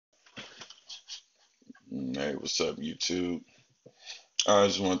Hey, what's up, YouTube? I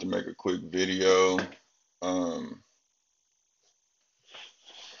just wanted to make a quick video. Um,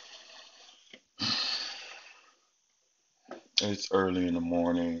 it's early in the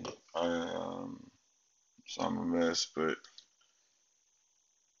morning. So I'm a mess, but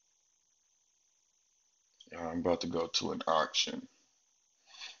I'm about to go to an auction,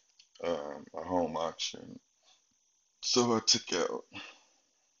 a home auction. So I took out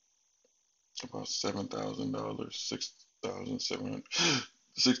about $7,000,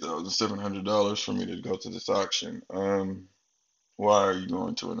 $6,700 for me to go to this auction. Why are you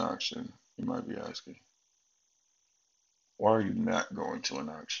going to an auction? You might be asking. Why are you not going to an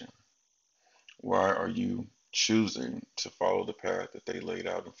auction? Why are you choosing to follow the path that they laid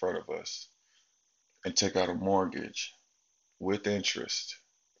out in front of us and take out a mortgage with interest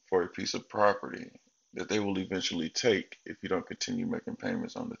for a piece of property that they will eventually take if you don't continue making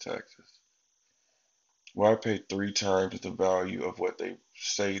payments on the taxes? Why pay three times the value of what they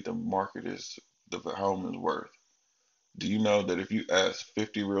say the market is, the home is worth? Do you know that if you ask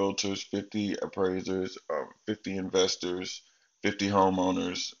 50 realtors, 50 appraisers, 50 investors, 50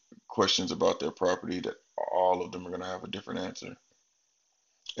 homeowners questions about their property, that all of them are going to have a different answer?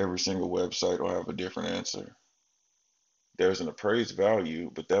 Every single website will have a different answer. There's an appraised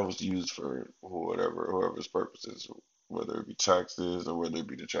value, but that was used for whoever's purposes, whether it be taxes or whether it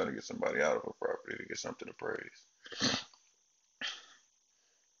be to try to get somebody out of a property to get something appraised.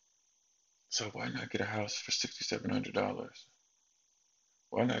 So why not get a house for $6,700?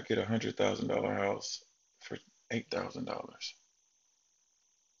 Why not get $100,000 house for $8,000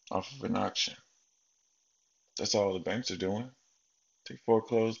 off of an auction? That's all the banks are doing. Take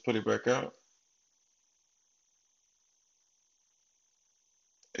foreclose, put it back out.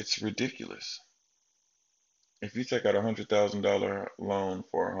 It's ridiculous. If you take out $100,000 loan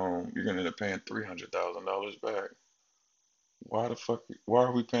for a home, you're gonna end up paying $300,000 back. Why the fuck? Why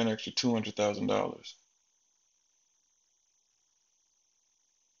are we paying extra $200,000?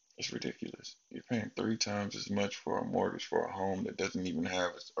 It's ridiculous. You're paying three times as much for a mortgage for a home that doesn't even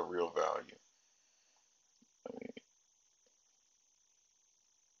have a real value. I mean,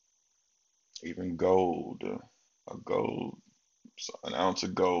 even gold, a gold, an ounce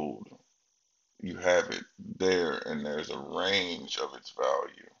of gold, you have it there, and there's a range of its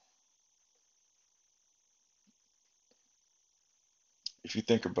value. If you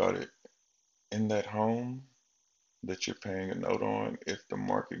think about it, in that home that you're paying a note on, if the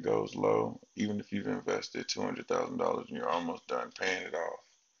market goes low, even if you've invested $200,000 and you're almost done paying it off,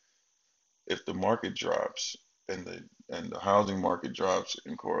 if the market drops and the housing market drops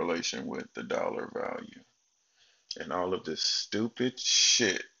in correlation with the dollar value and all of this stupid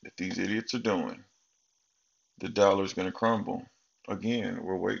shit that these idiots are doing, the dollar's going to crumble. Again,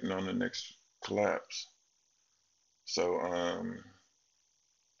 we're waiting on the next collapse. So,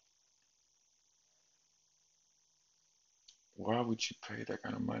 why would you pay that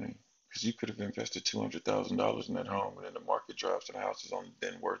kind of money? Because you could have invested $200,000 in that home, and then the market drops, and the house is only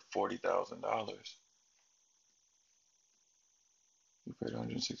then worth $40,000. You paid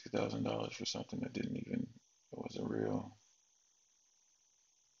 $160,000 for something that didn't even, it wasn't real.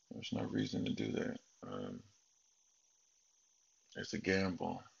 There's no reason to do that. It's a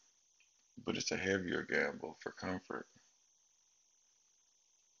gamble, but it's a heavier gamble for comfort.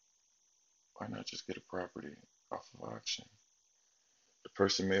 Why not just get a property off of auction? The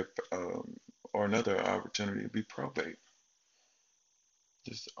person may have, or another opportunity would be probate.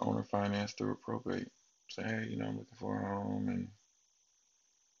 Just owner finance through a probate. Say, hey, I'm looking for a home, and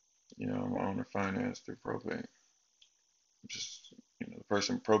I'm owner finance through probate. Just the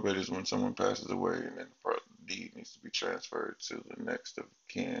person probate is when someone passes away, and then the deed needs to be transferred to the next of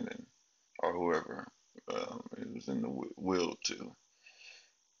kin and or whoever it was in the will to.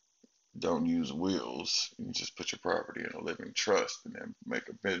 Don't use wills. You just put your property in a living trust, and then make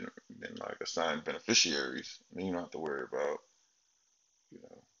a bid, and then like assign beneficiaries. And then you don't have to worry about you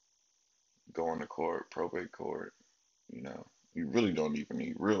know going to court, probate court. You really don't even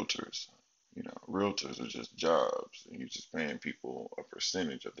need realtors. Realtors are just jobs, and you're just paying people a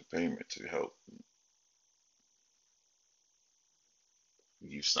percentage of the payment to help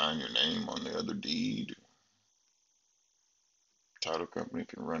you sign your name on the other deed. Title company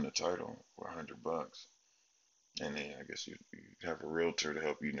can run the title for $100, and then I guess you have a realtor to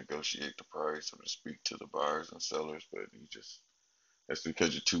help you negotiate the price or to speak to the buyers and sellers. But that's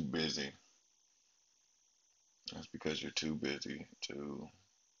because you're too busy. That's because you're too busy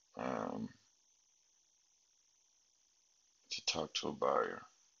um, to talk to a buyer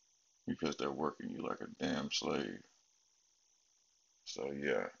because they're working you like a damn slave. So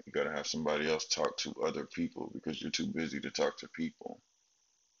yeah, you gotta have somebody else talk to other people because you're too busy to talk to people,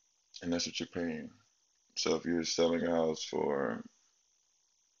 and that's what you're paying. So if you're selling a house for,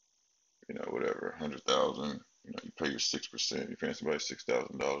 whatever, 100,000, you pay your 6%. You're paying somebody $6,000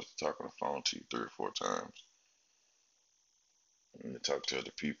 to talk on the phone to you 3 or 4 times and to talk to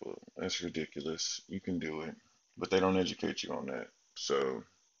other people. That's ridiculous. You can do it, but they don't educate you on that. So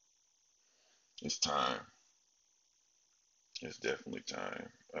it's time. It's definitely time.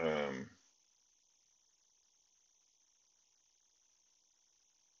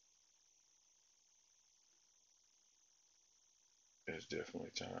 It's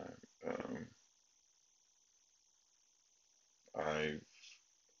definitely time. I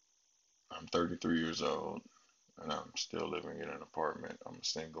I'm 33 years old and I'm still living in an apartment. I'm a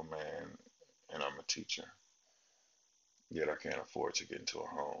single man and I'm a teacher. Yet I can't afford to get into a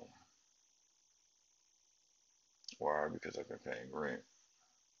home. Why? Because I've been paying rent.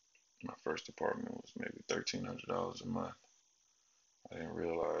 My first apartment was maybe $1,300 a month. I didn't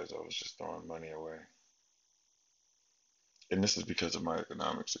realize I was just throwing money away. And this is because of my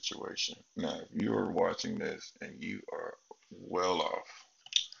economic situation. Now, if you are watching this and you are well off,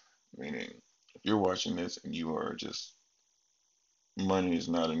 meaning if you're watching this and you are just money is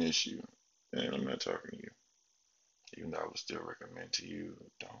not an issue, and I'm not talking to you, even though I would still recommend to you,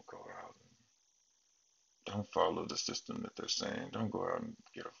 don't go out and don't follow the system that they're saying. Don't go out and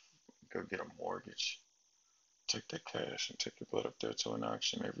go get a mortgage. Take that cash and take your butt up there to an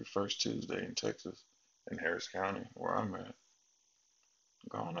auction every first Tuesday in Texas, in Harris County, where I'm at.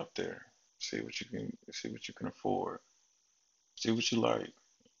 Go on up there, see what you can afford, see what you like.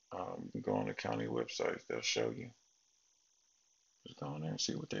 You can go on the county websites; they'll show you. Just go on there and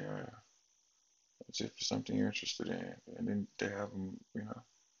see what they have. See if it's something you're interested in, and then they have them.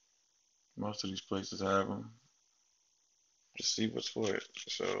 Most of these places have them. Just see what's what.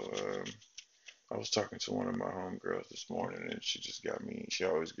 So I was talking to one of my homegirls this morning, and she just got me. She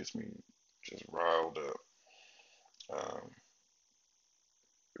always gets me just riled up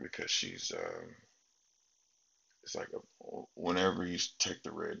because it's like whenever you take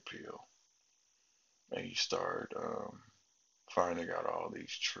the red pill and you start finding out all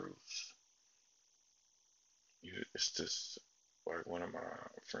these truths, it's just like one of my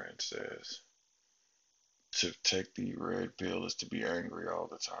friends says, to take the red pill is to be angry all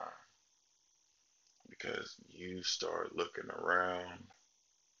the time because you start looking around.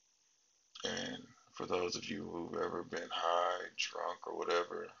 And for those of you who've ever been high, drunk, or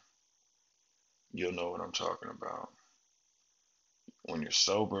whatever, you'll know what I'm talking about. When you're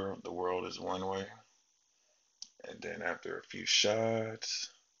sober, the world is one way, and then after a few shots,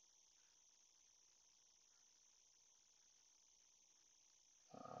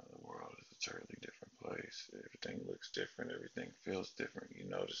 the world is a totally different place. Everything looks different. Everything feels different. You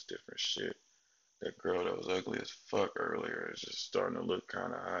notice different shit. That girl that was ugly as fuck earlier is just starting to look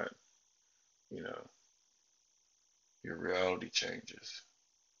kind of hot. You know, your reality changes.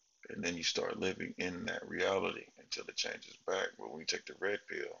 And then you start living in that reality until it changes back. But when you take the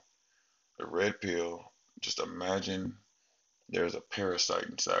red pill, just imagine there's a parasite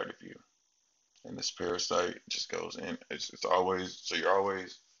inside of you. And this parasite just goes in. It's always, so you're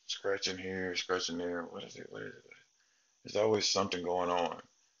always scratching here, scratching there. What is it? What is it? There's always something going on.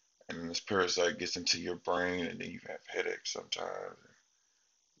 And then this parasite gets into your brain, and then you have headaches sometimes.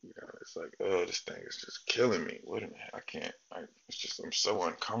 It's like, oh, this thing is just killing me. What am I can't. It's just I'm so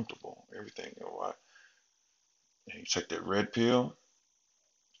uncomfortable. Everything. Why? And you take that red pill,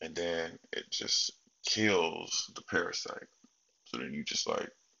 and then it just kills the parasite. So then you just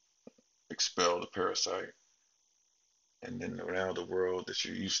like expel the parasite, and then now the world that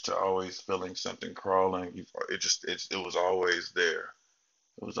you're used to always feeling something crawling, it was always there.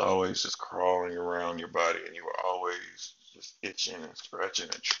 It was always just crawling around your body, and you were always just itching and scratching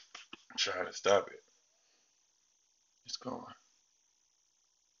and trying to stop it. It's gone.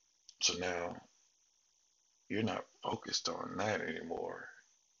 So now you're not focused on that anymore.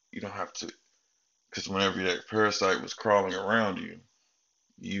 You don't have to, because whenever that parasite was crawling around you,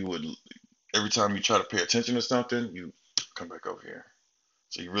 you would every time you try to pay attention to something, you come back over here.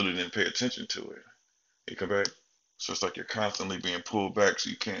 So you really didn't pay attention to it. You come back. So it's like you're constantly being pulled back so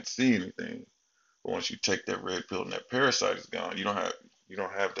you can't see anything. But once you take that red pill and that parasite is gone, you don't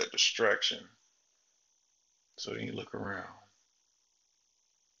have that distraction. So then you look around.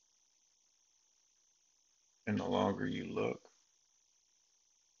 And the longer you look,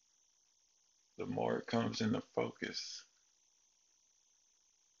 the more it comes into focus.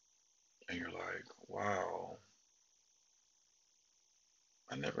 And you're like, wow,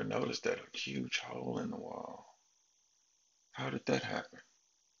 I never noticed that huge hole in the wall. How did that happen?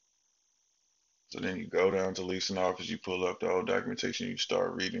 So then you go down to leasing office, you pull up the old documentation, you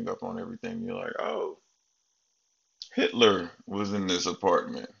start reading up on everything. You're like, oh, Hitler was in this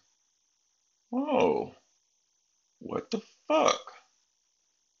apartment. Oh, what the fuck?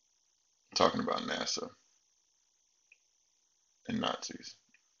 I'm talking about NASA and Nazis,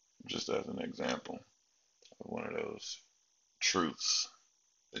 just as an example of one of those truths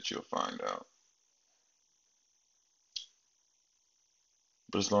that you'll find out.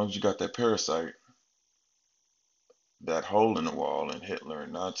 But as long as you got that parasite, that hole in the wall in Hitler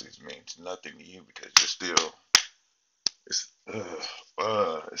and Nazis means nothing to you because you're still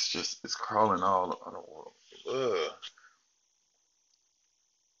it's just it's crawling all on the world.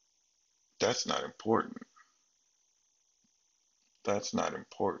 That's not important. That's not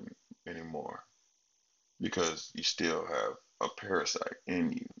important anymore because you still have a parasite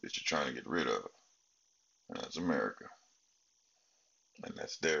in you that you're trying to get rid of. And that's America. And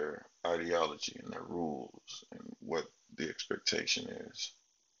that's their ideology and their rules and what the expectation is.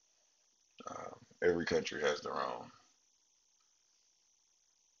 Every country has their own.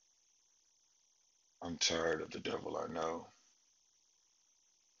 I'm tired of the devil I know.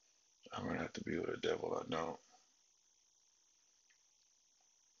 I'm gonna have to be with a devil I don't.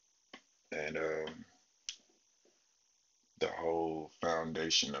 And the whole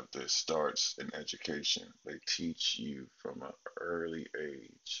foundation of this starts in education. They teach you from an early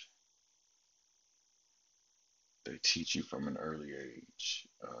age. They teach you from an early age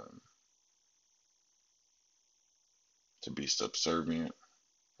to be subservient.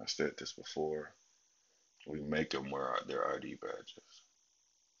 I said this before. We make them wear their ID badges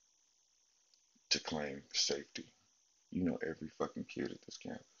to claim safety. You know every fucking kid at this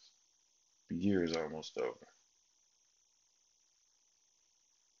campus. The year is almost over.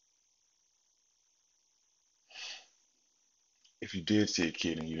 If you did see a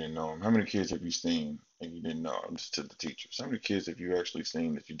kid and you didn't know him, how many kids have you seen and you didn't know him? Just to the teachers. How many kids have you actually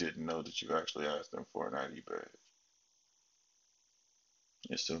seen that you didn't know that you actually asked them for an ID badge?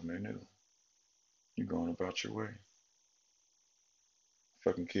 It's still they're new. You're going about your way.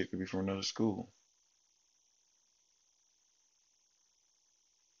 Fucking kid could be from another school.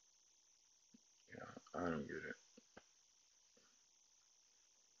 Yeah, I don't get it.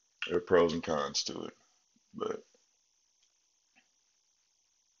 There are pros and cons to it, but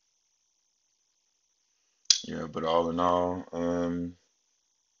yeah. But all in all,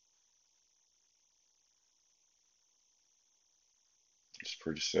 it's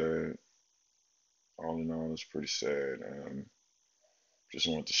pretty sad. All in all, it's pretty sad. Just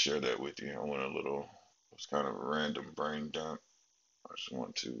wanted to share that with you. I went a little. It was kind of a random brain dump. I just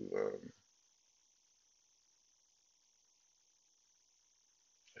want to.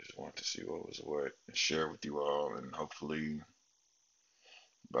 I just want to see what was what and share with you all, and hopefully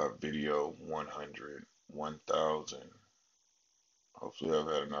by video 100, 1,000, hopefully I've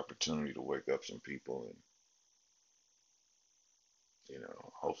had an opportunity to wake up some people, and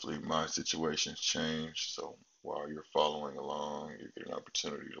hopefully my situation's changed. So while you're following along, you get an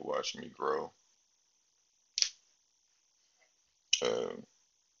opportunity to watch me grow. Uh,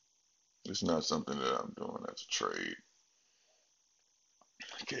 it's not something that I'm doing as a trade.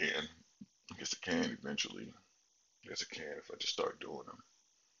 I can, I guess I can eventually. I guess I can if I just start doing them.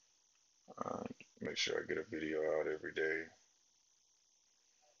 Uh, Make sure I get a video out every day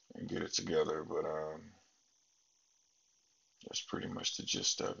and get it together. But that's pretty much the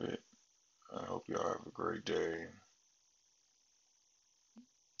gist of it. I hope y'all have a great day.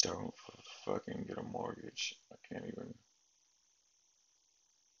 Don't fucking get a mortgage. I can't even.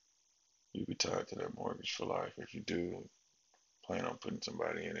 You be tied to that mortgage for life. If you do, plan on putting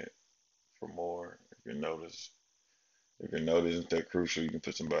somebody in it for more. If your note isn't that crucial, you can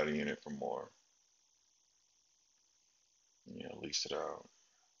put somebody in it for more. Lease it out.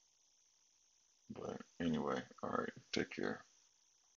 But anyway, all right. Take care.